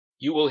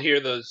You will hear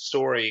the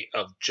story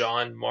of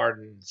John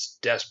Martin's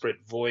desperate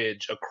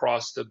voyage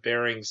across the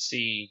Bering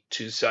Sea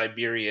to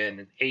Siberia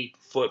in an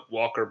 8-foot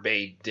Walker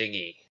Bay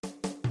dinghy.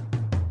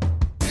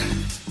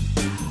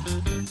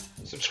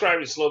 Subscribe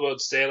to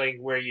Slowboat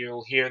Sailing, where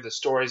you'll hear the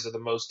stories of the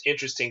most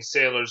interesting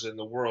sailors in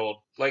the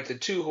world, like the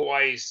 2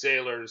 Hawaii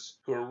sailors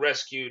who were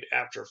rescued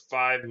after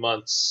 5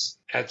 months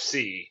at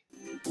sea.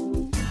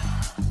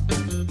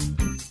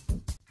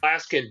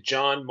 Alaskan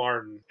John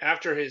Martin,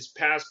 after his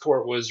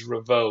passport was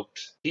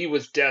revoked, he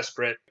was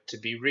desperate to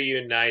be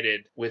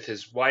reunited with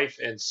his wife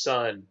and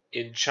son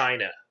in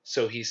China.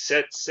 So he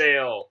set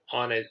sail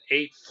on an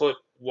 8-foot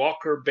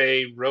Walker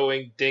Bay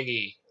rowing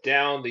dinghy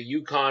down the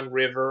Yukon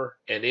River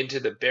and into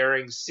the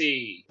Bering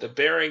Sea. The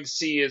Bering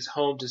Sea is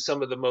home to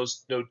some of the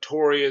most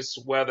notorious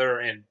weather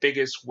and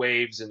biggest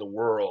waves in the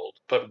world.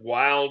 But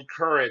wild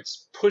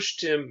currents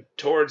pushed him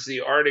towards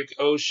the Arctic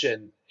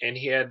Ocean, and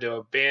he had to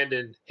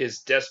abandon his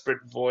desperate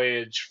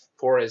voyage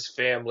for his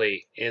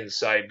family in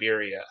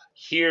Siberia.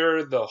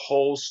 Hear the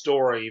whole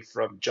story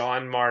from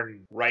John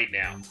Martin right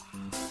now.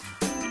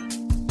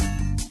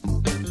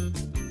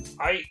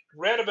 I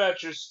read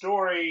about your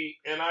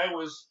story, and I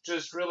was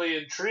just really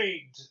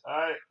intrigued.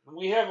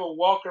 We have a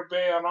Walker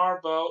Bay on our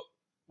boat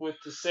with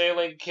the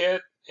sailing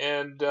kit,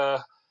 and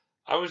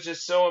I was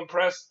just so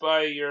impressed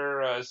by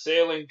your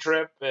sailing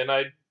trip, and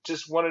I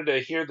just wanted to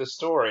hear the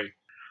story.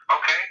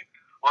 Okay.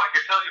 Well, I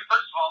can tell you,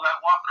 first of all, that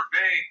Walker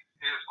Bay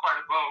is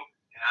quite a boat,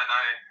 and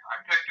I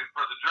picked it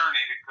for the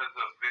journey because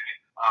of the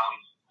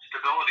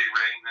stability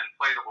ring, the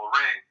inflatable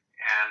ring,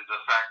 and the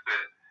fact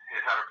that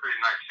it had a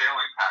pretty nice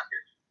sailing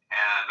package.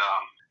 And,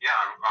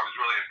 I was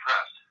really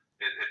impressed.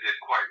 It did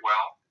quite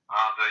well.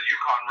 The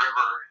Yukon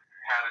River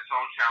had its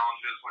own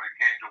challenges when it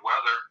came to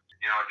weather.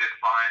 You know, it did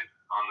fine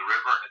on the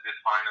river, and it did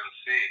fine in the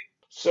sea.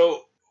 So,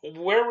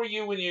 where were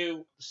you when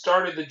you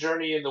started the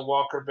journey in the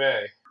Walker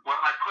Bay? Well,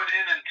 I put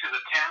into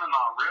the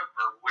Tanana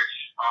River, which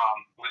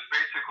was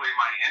basically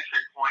my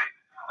entry point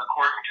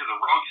according to the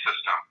road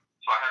system.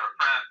 So I had a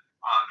friend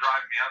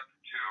drive me up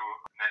to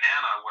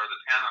Nanana, where the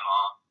Tanana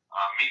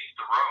meets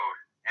the road.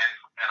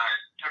 And I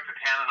took the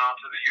Tanana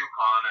to the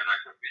Yukon, and I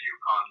took the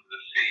Yukon to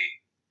the sea.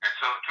 And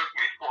so it took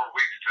me 4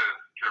 weeks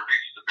to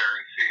reach the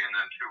Bering Sea, and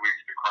then 2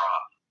 weeks to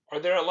cross.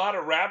 Are there a lot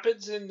of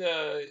rapids in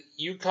the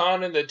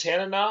Yukon and the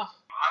Tanana?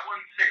 I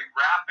wouldn't say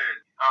rapid.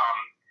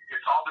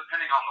 It's all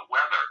depending on the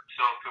weather.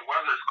 So if the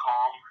weather's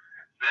calm,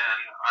 then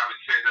I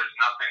would say there's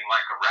nothing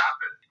like a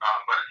rapid.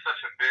 But it's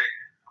such a big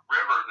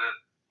river that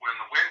when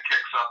the wind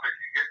kicks up, it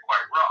can get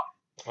quite rough.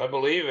 I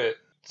believe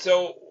it.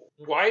 So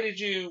why did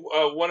you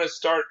want to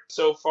start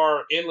so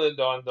far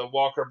inland on the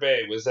Walker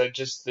Bay? Was that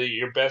just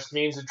your best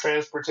means of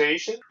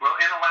transportation? Well,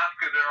 in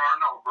Alaska, there are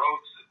no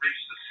roads that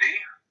reach the sea.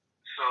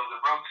 So the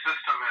road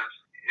system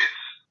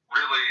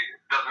really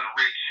doesn't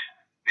reach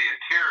the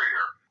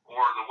interior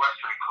or the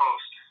western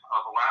coast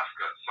of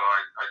Alaska. So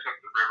I took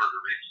the river to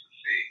reach the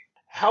sea.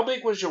 How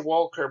big was your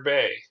Walker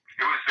Bay?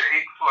 It was the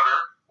 8-footer,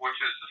 which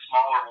is the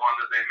smaller one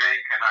that they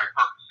make, and I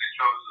purposely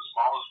chose the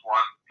smallest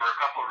one for a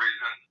couple of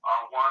reasons.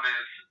 One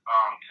is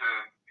to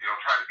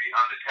try to be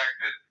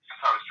undetected,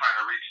 since I was trying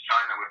to reach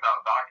China without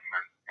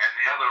documents, and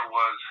the other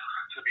was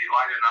to be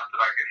light enough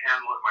that I could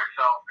handle it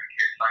myself in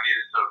case I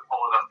needed to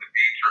pull it up the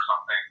beach or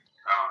something,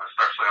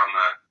 especially on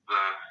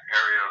the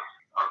area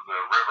of the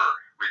river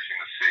reaching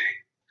the sea.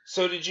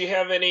 So did you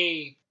have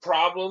any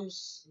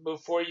problems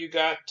before you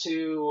got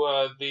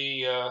to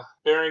the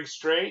Bering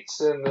Straits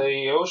and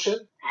the ocean?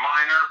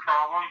 Minor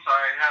problems.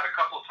 I had a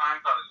couple of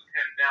times I was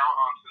pinned down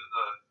onto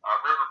the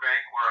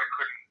riverbank where I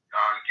couldn't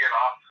get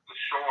off the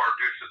shore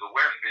due to the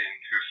wind being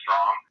too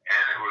strong,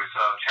 and it was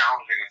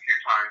challenging a few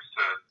times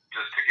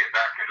to get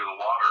back into the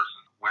water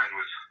since the wind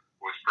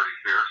was pretty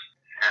fierce.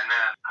 And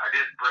then I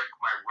did break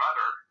my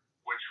rudder,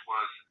 which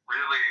was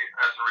really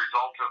as a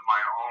result of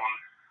my own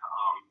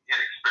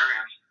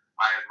inexperience.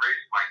 I had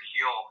raised my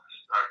keel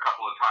a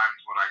couple of times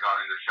when I got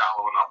into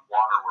shallow enough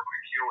water where my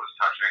keel was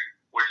touching,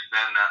 which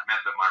then that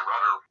meant that my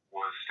rudder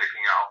was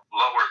sticking out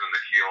lower than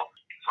the keel.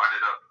 So I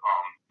ended up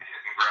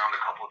hitting ground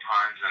a couple of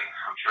times, and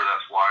I'm sure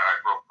that's why I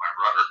broke my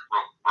rudder,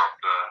 broke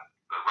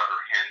the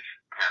rudder hinge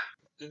pin.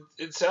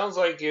 It sounds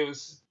like it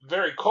was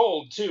very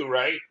cold too,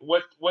 right?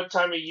 What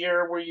time of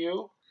year were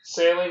you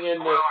sailing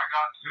in Well, I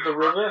got to the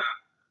river? Russia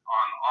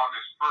on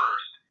August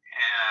 1st,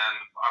 and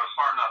I was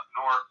far enough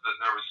north that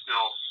there was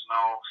still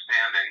snow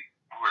standing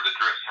where the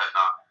drifts had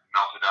not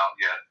melted out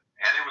yet.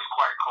 And it was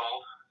quite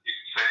cold, you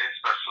could say,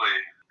 especially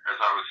as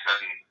I was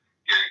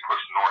getting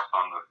pushed north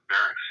on the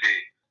Bering Sea.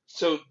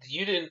 So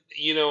you didn't,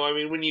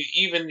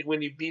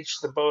 when you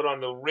beach the boat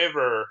on the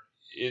river,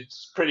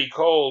 it's pretty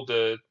cold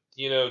to,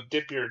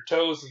 dip your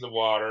toes in the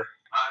water.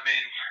 I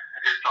mean,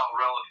 it's all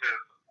relative.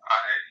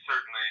 I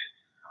certainly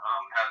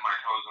had my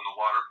toes in the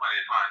water plenty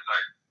of times.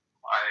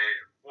 I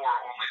wore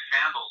only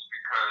sandals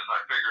because I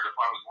figured if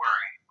I was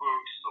wearing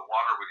boots, the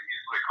water would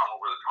easily come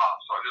over the top.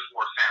 So I just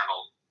wore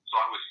sandals, so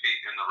I was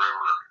feet in the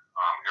river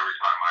every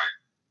time I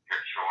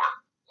hit shore.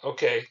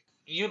 Okay.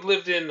 You'd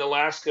lived in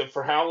Alaska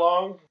for how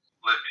long?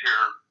 Lived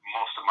here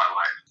most of my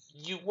life.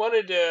 You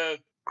wanted to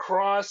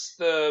cross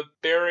the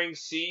Bering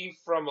Sea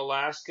from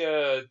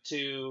Alaska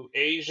to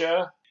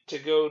Asia to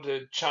go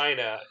to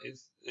China.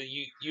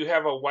 You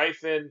have a wife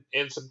and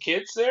some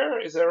kids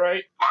there? Is that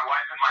right? My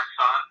wife and my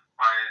son.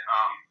 My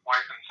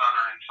wife and son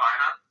are in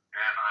China,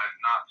 and I've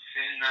not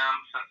seen them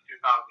since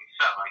 2007,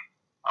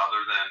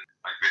 other than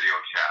like video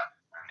chat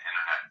and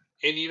internet.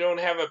 And you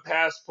don't have a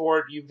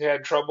passport? You've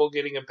had trouble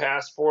getting a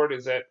passport?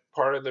 Is that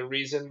part of the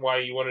reason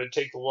why you wanted to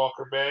take the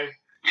Walker Bay?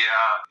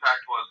 Yeah, the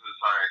fact was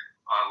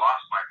I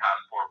lost my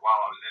passport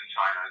while I was in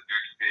China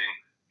due to being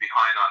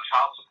behind on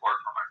child support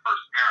for my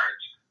first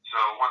marriage. So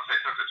once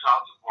they took the child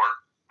support,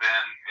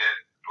 then it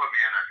put me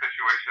in a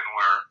situation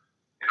where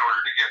in order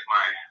to get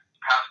my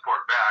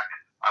passport back,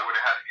 I would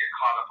have had to get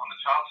caught up on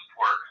the child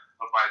support.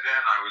 But by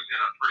then I was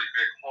in a pretty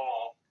big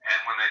hole, and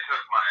when they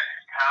took my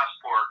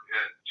passport,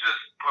 it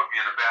just put me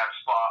in a bad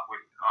spot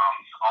with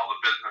all the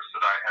business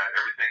that I had,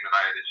 everything that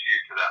I had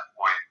achieved to that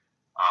point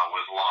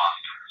was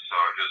lost. So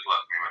it just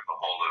left me with a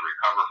hole to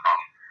recover from.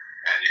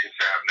 And you can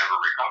say I've never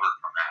recovered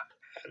from that.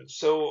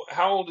 So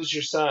how old is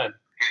your son?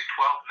 He's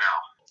 12 now.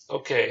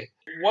 Okay.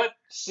 What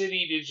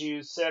city did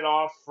you set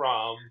off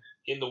from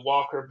in the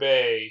Walker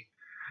Bay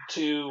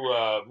to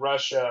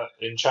Russia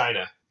and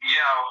China?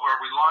 Yeah, where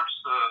we launched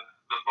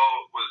the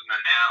boat was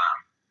Nanana.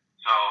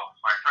 So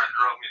my friend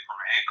drove me from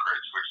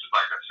Anchorage, which is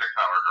like a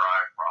 6-hour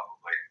drive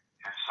probably.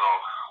 And so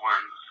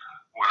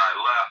when I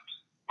left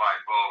by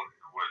boat,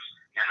 it was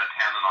in the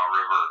Tanana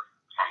River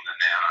from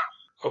Nanana.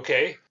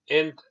 Okay.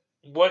 And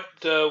what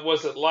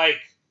was it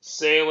like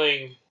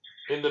sailing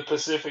in the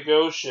Pacific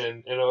Ocean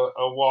in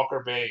a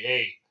Walker Bay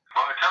 8?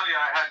 Well, I tell you,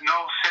 I had no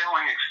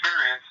sailing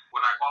experience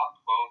when I bought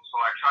the boat, so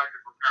I tried to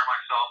prepare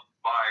myself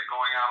by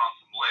going out on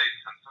some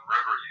lakes and some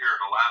rivers here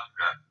in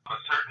Alaska. But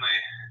certainly,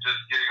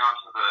 just getting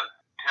onto the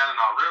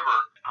Tanana River,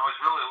 I was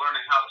really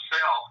learning how to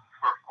sail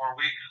for 4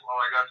 weeks while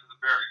I got to the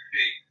Bering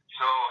Sea.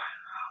 So,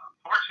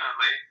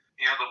 fortunately,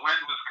 the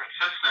wind was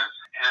consistent,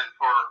 and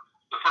for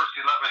the first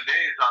 11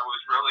 days, I was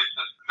really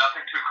just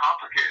nothing too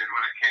complicated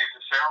when it came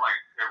to sailing.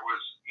 It was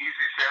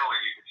easy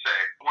sailing, you could say.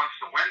 Once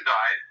the wind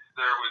died,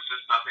 there was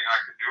just nothing I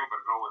could do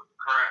but go with the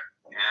current,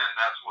 and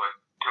that's what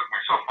took me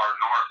so far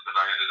north that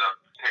I ended up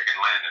taking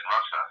land in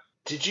Russia.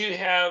 Did you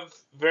have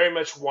very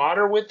much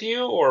water with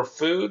you or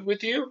food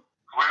with you?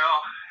 Well,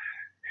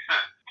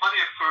 plenty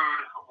of food.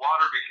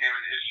 Water became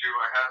an issue.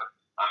 I had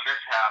a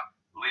mishap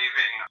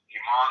leaving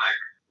Emonic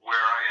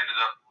where I ended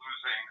up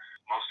losing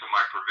most of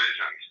my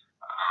provisions.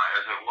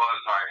 As it was,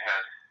 I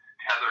had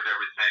tethered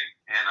everything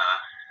in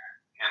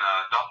a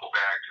duffel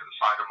bag to the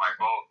side of my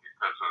boat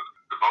because of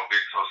the boat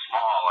being so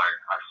small.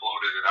 I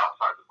floated it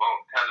outside the boat,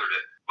 tethered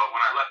it. But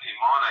when I left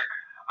Emonic,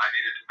 I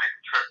needed to make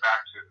a trip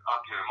back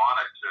up to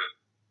Emonic to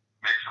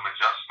make some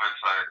adjustments.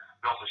 I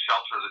built a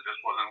shelter that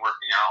just wasn't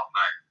working out, and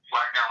I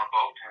flagged down a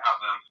boat to have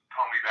them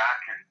tow me back.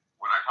 And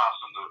when I tossed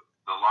them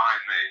the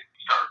line, they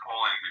started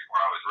pulling before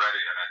I was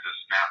ready, and I just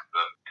snapped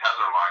the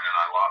tether line, and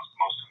I lost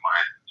most of my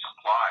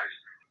supplies.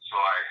 So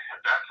I,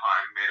 at that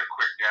time, made a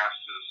quick dash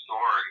to the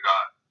store and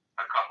got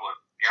a couple of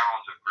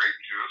gallons of grape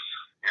juice,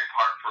 in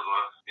part for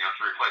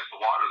to replace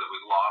the water that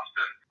was lost.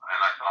 And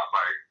I thought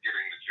by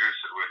getting the juice,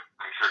 it would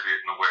contribute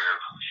in the way of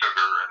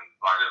sugar and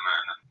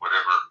vitamin and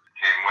whatever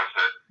came with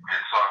it.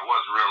 And so I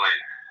was really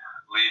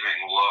leaving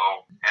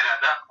low. And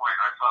at that point,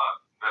 I thought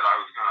that I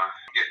was going to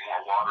get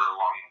more water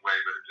along the way,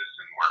 but it just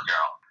didn't work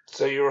out.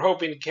 So you were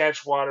hoping to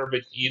catch water,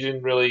 but you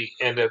didn't really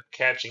end up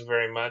catching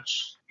very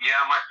much? Yeah,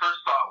 my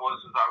first thought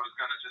was I was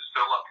going to just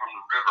fill up from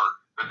the river,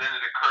 but then it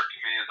occurred to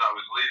me as I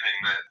was leaving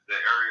that the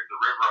area of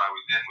the river I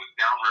was in was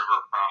downriver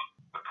from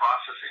the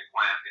processing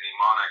plant in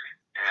Emonic,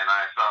 and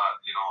I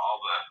thought,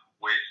 all the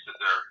waste that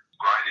they're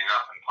grinding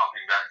up and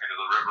pumping back into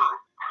the river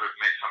could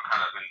make some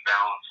kind of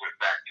imbalance with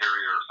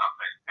bacteria or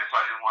something, and so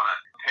I didn't want to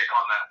take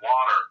on that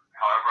water.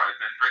 However, I'd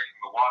been drinking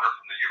the water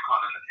from the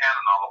Yukon and the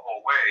Tanana the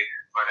whole way,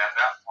 but at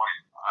that point,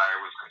 I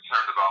was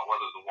concerned about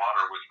whether the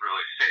water was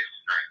really safe to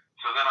drink.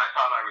 So then I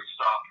thought I would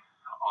stop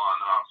on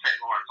St.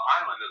 Lawrence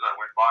Island as I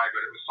went by,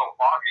 but it was so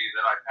foggy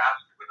that I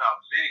passed it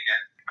without seeing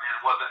it, and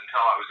it wasn't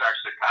until I was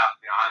actually past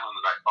the island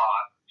that I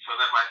thought. So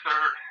then my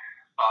third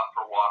thought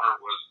for water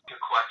was to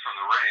collect from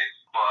the rain,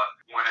 but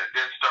when it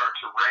did start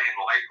to rain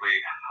lightly,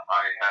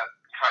 I had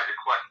tried to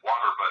collect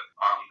water, but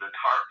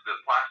the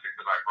plastic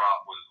that I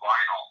brought was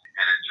vinyl,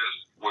 and it just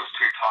was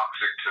too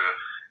toxic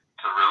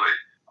to really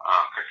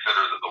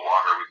consider that the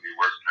water would be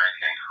worth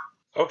drinking.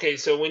 Okay,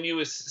 so when you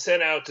was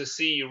sent out to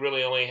sea, you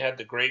really only had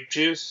the grape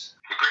juice?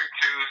 The grape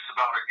juice,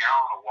 about a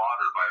gallon of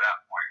water by that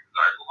point, because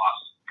I'd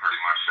lost pretty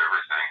much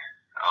everything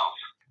else.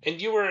 And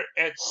you were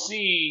at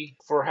sea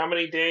for how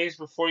many days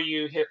before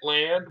you hit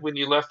land when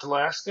you left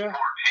Alaska? 14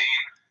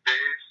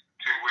 days,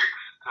 2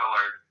 weeks, till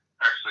I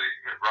actually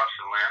hit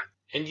Russian land.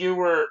 And you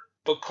were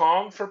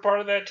becalmed for part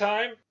of that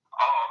time?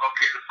 Oh,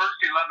 okay. The first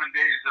 11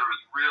 days, there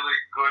was really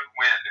good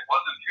wind. It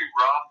wasn't too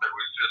rough. It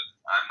was just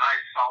a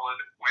nice, solid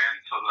wind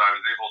so that I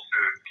was able to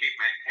keep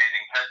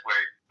maintaining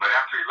headway. But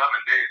after 11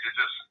 days, it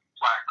just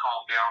flat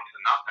calmed down to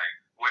nothing,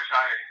 which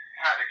I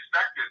had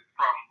expected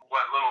from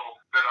what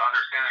little bit of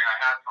understanding I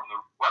had from the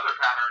weather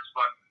patterns.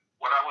 But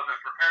what I wasn't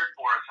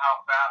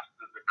how fast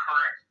the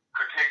current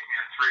could take me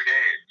in 3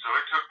 days. So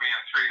it took me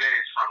in 3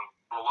 days from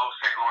below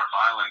St. Lawrence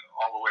Island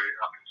all the way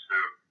up into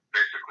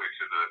basically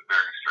to the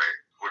Bering Strait,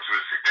 which was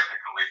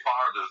significantly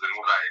farther than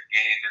what I had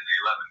gained in the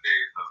 11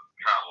 days of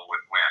travel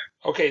with wind.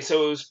 Okay,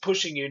 so it was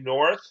pushing you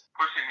north?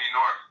 Pushing me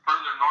north,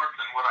 further north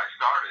than what I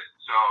started.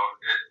 So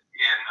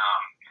in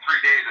 3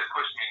 days, it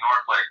pushed me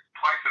north like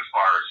twice as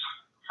far as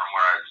from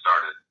where I had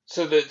started.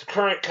 So the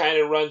current kind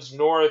of runs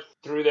north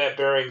through that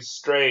Bering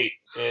Strait.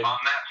 And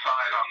on that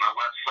side, on the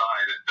west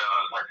side, it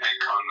does. I think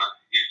on the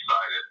east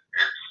side,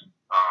 it's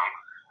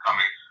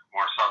coming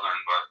more southern.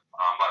 But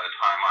by the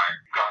time I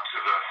got to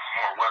the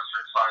more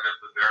western side of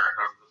the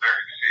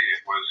Bering Sea,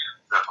 it was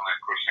definitely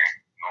pushing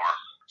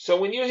north. So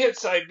when you hit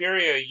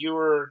Siberia, you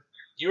were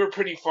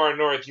pretty far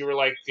north. You were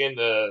like in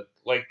the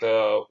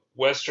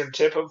western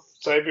tip of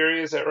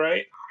Siberia. Is that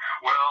right?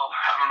 Well,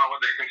 I don't know what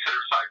they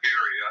consider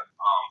Siberia,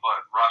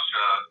 but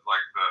Russia,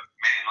 like the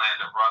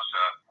mainland of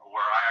Russia,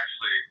 where I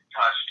actually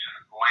touched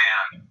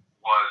land,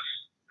 was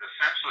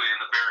essentially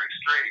in the Bering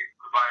Strait.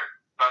 By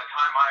the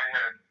time I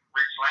had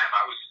reached land,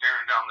 I was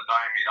staring down the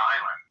Diomede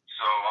Island,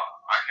 so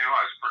I knew I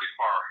was pretty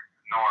far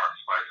north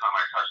by the time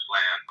I touched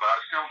land. But I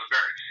was still in the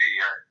Bering Sea.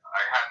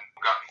 I hadn't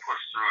gotten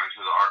pushed through into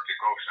the Arctic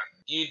Ocean.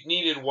 You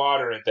needed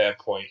water at that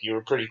point. You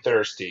were pretty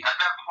thirsty. At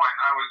that point,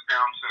 I was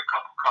down to a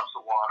couple cups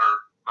of water.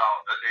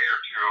 About a day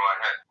or two, I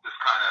had just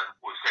kind of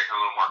was taking a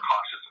little more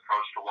cautious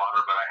approach to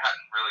water, but I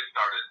hadn't really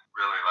started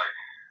like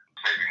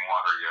saving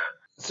water yet.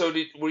 So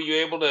were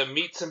you able to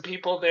meet some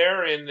people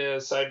there in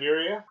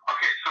Siberia?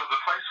 Okay, so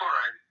the place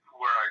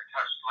where I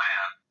touched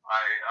land,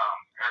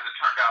 as it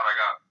turned out, I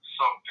got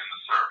soaked in the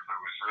surf. It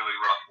was really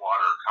rough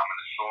water coming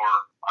to shore.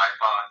 I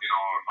thought,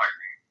 if I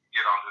can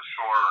get onto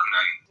shore and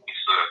then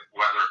once the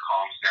weather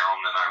calms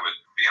down, then I would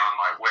be on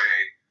my way.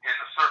 In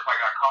the surf, I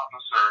got caught in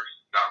the surf,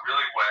 got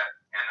really wet,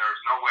 and there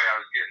was no way I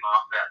was getting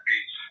off that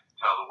beach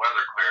until the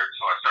weather cleared.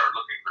 So I started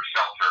looking for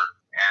shelter,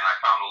 and I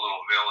found a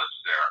little village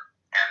there.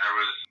 And there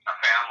was a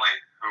family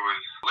who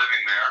was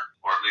living there,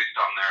 or at least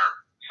on their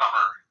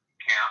summer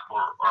camp,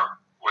 or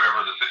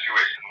whatever the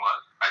situation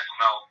was. I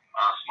smelled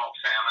smoked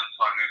salmon,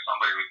 so I knew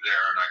somebody was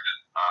there, and I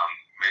just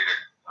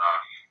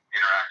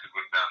interacted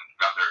with them,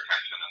 got their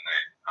attention, and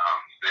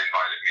they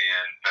invited me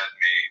in, fed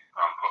me,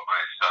 put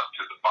my stuff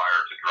to the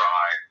fire to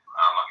dry,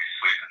 let me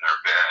sleep in their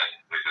bed.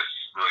 They just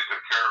really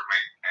took care of me,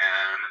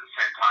 and at the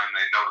same time,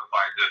 they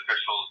notified the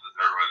officials that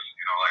there was,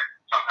 like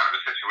some kind of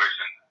a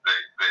situation.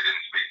 They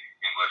didn't speak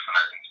English, and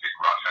I didn't speak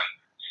Russian,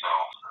 so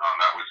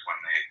that was when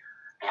the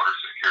border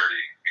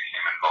security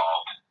became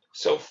involved.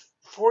 So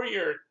for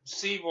your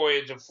sea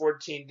voyage of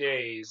 14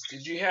 days,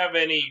 did you have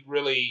any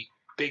really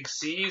big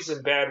seas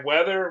and bad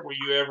weather? Were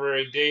you ever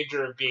in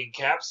danger of being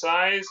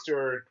capsized,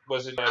 or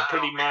was it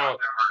pretty mild? I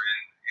was never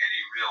in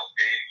any real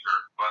danger,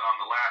 but on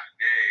the last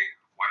day,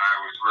 when I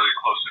was really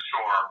close to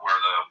shore, where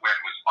the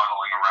wind was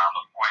funneling around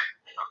the point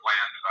of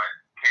land that I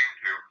came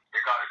to,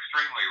 it got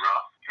extremely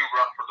rough, too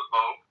rough for the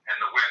boat, and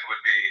the wind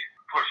would be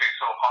pushing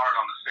so hard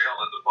on the sail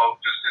that the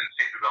boat just didn't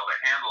seem to be able to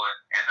handle it,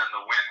 and then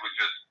the wind would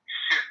just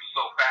shift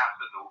so fast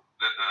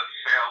that the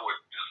sail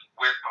would just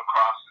whip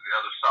across to the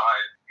other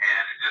side,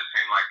 and it just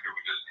seemed like it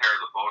would just tear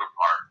the boat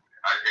apart.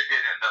 It did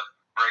end up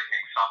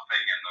breaking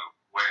something in the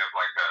way of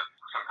like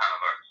some kind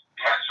of a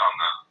catch on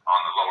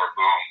the lower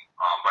boom,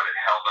 but it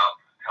held up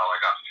until I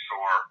got to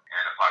shore,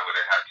 and if I would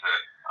have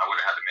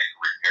had to make a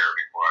repair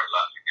before I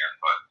left again.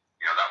 But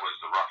that was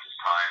the roughest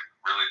time,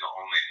 really the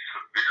only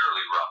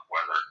severely rough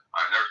weather.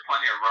 There was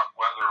plenty of rough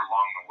weather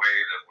along the way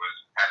that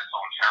had its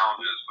own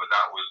challenges, but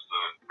that was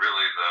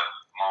really the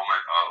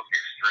moment of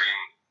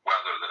extreme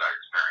weather that I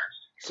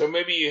experienced. So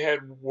maybe you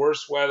had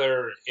worse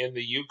weather in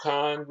the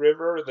Yukon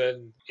River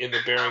than in the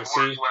Bering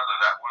Sea?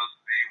 That was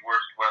the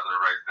worst weather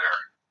right there.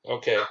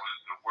 Okay. That was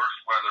the worst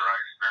weather I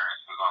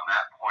experienced was on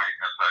that point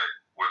as I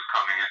was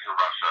coming into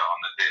Russia on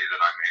the day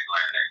that I made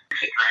landing.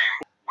 Extreme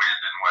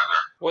wind and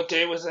weather. What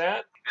day was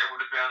that? It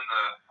would have been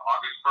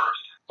August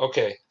 1st.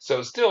 Okay,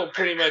 so still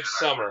pretty much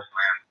summer.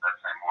 That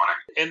same morning.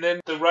 And then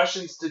the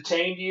Russians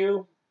detained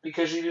you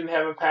because you didn't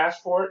have a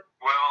passport?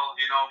 Well,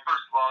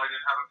 first of all, I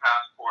didn't have a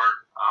passport.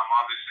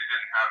 Obviously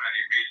didn't have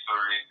any visa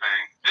or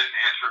anything. Didn't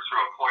enter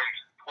through a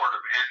port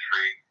of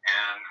entry.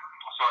 And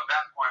so at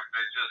that point,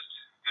 they just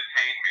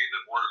detained me.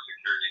 The border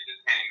security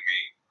detained me,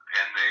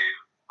 and they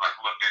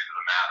looked into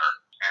the matter.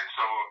 And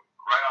so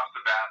right off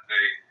the bat,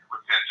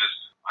 within just,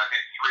 I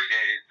think, 3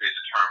 days, they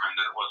determined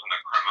that it wasn't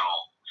a criminal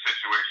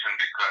situation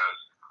because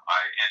I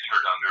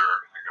entered under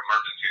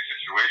emergency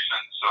situation.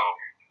 So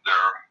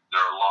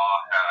their law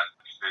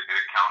it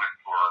accounted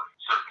for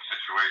certain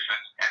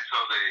situations, and so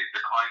they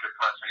declined to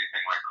press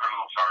anything like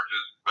criminal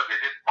charges, but they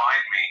did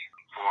fine me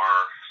for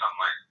something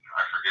like,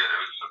 I forget,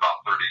 it was about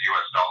 $30. It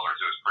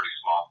was a pretty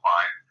small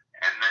fine.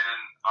 And then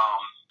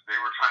they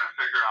were trying to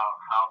figure out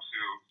how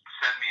to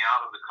send me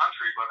out of the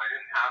country, but I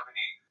didn't have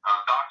any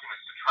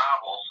documents to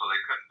travel, so they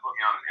couldn't put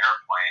me on an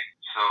airplane.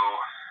 So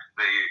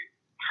they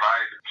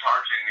tried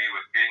charging me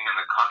with being in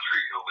the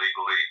country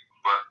illegally,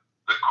 but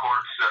the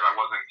court said I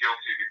wasn't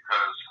guilty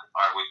because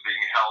I was being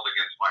held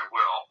against my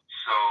will.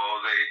 So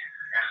they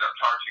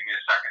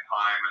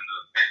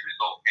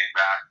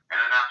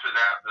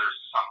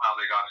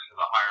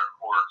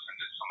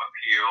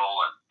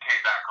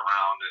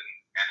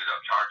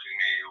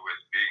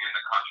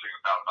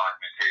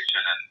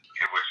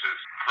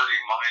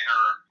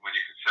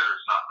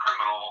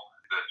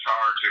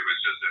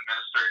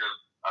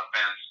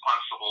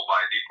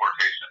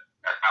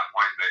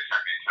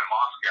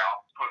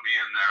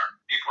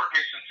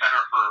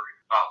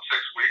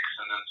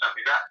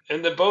And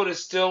the boat is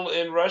still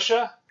in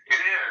Russia? It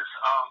is.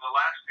 The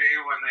last day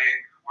when they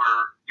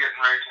were getting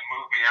ready to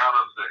move me out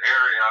of the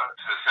area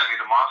to send me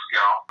to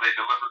Moscow, they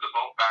delivered the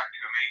boat back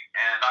to me,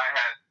 and I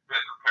had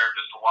been prepared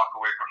just to walk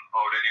away from the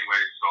boat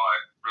anyway, so I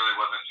really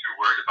wasn't too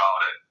worried about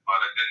it,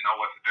 but I didn't know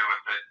what to do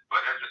with it.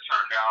 But as it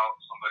turned out,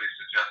 somebody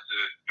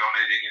suggested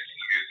donating it to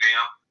the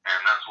museum, and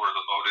that's where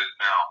the boat is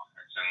now.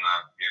 It's in the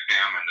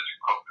museum in the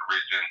Chukotka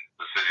region,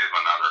 the city of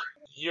Another.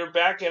 You're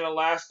back in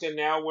Alaska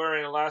now. Where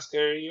in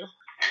Alaska are you?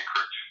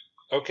 Anchorage.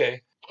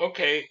 Okay.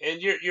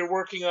 And you're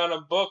working on a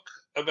book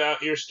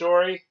about your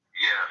story?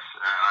 Yes,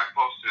 and I've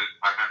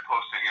been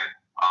posting it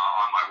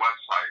on my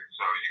website,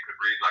 so you could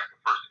read like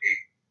the first 8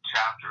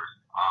 chapters,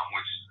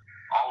 which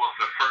all of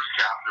the first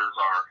chapters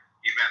are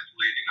events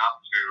leading up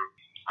to.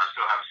 I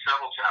still have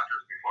several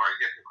chapters before I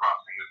get to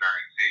crossing the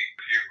Bering Sea.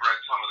 If you've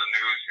read some of the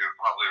news, you're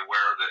probably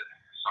aware that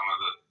some of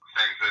the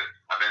things that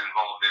I've been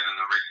involved in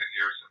the recent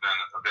years have been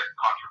a bit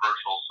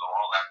controversial, so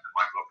all that's in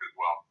my book as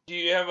well. Do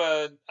you have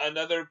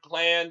another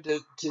plan to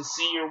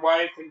see your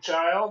wife and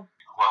child?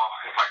 Well,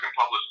 if I can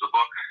publish the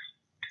book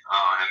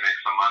and make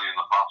some money in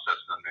the process,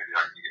 then maybe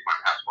I can get my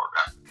passport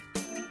back.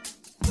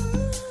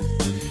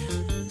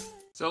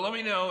 So let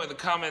me know in the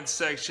comments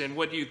section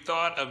what you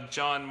thought of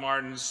John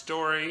Martin's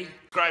story.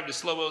 Subscribe to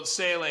Slowboat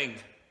Sailing,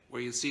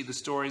 where you'll see the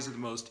stories of the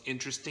most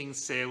interesting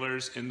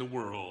sailors in the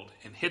world.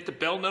 And hit the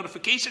bell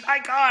notification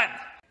icon!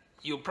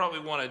 You'll probably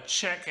want to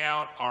check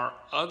out our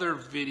other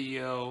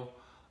video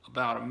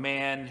about a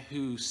man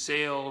who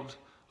sailed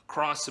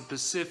across the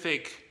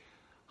Pacific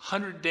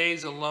 100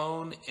 days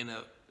alone in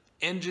an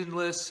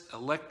engineless,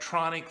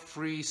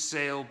 electronic-free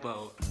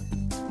sailboat.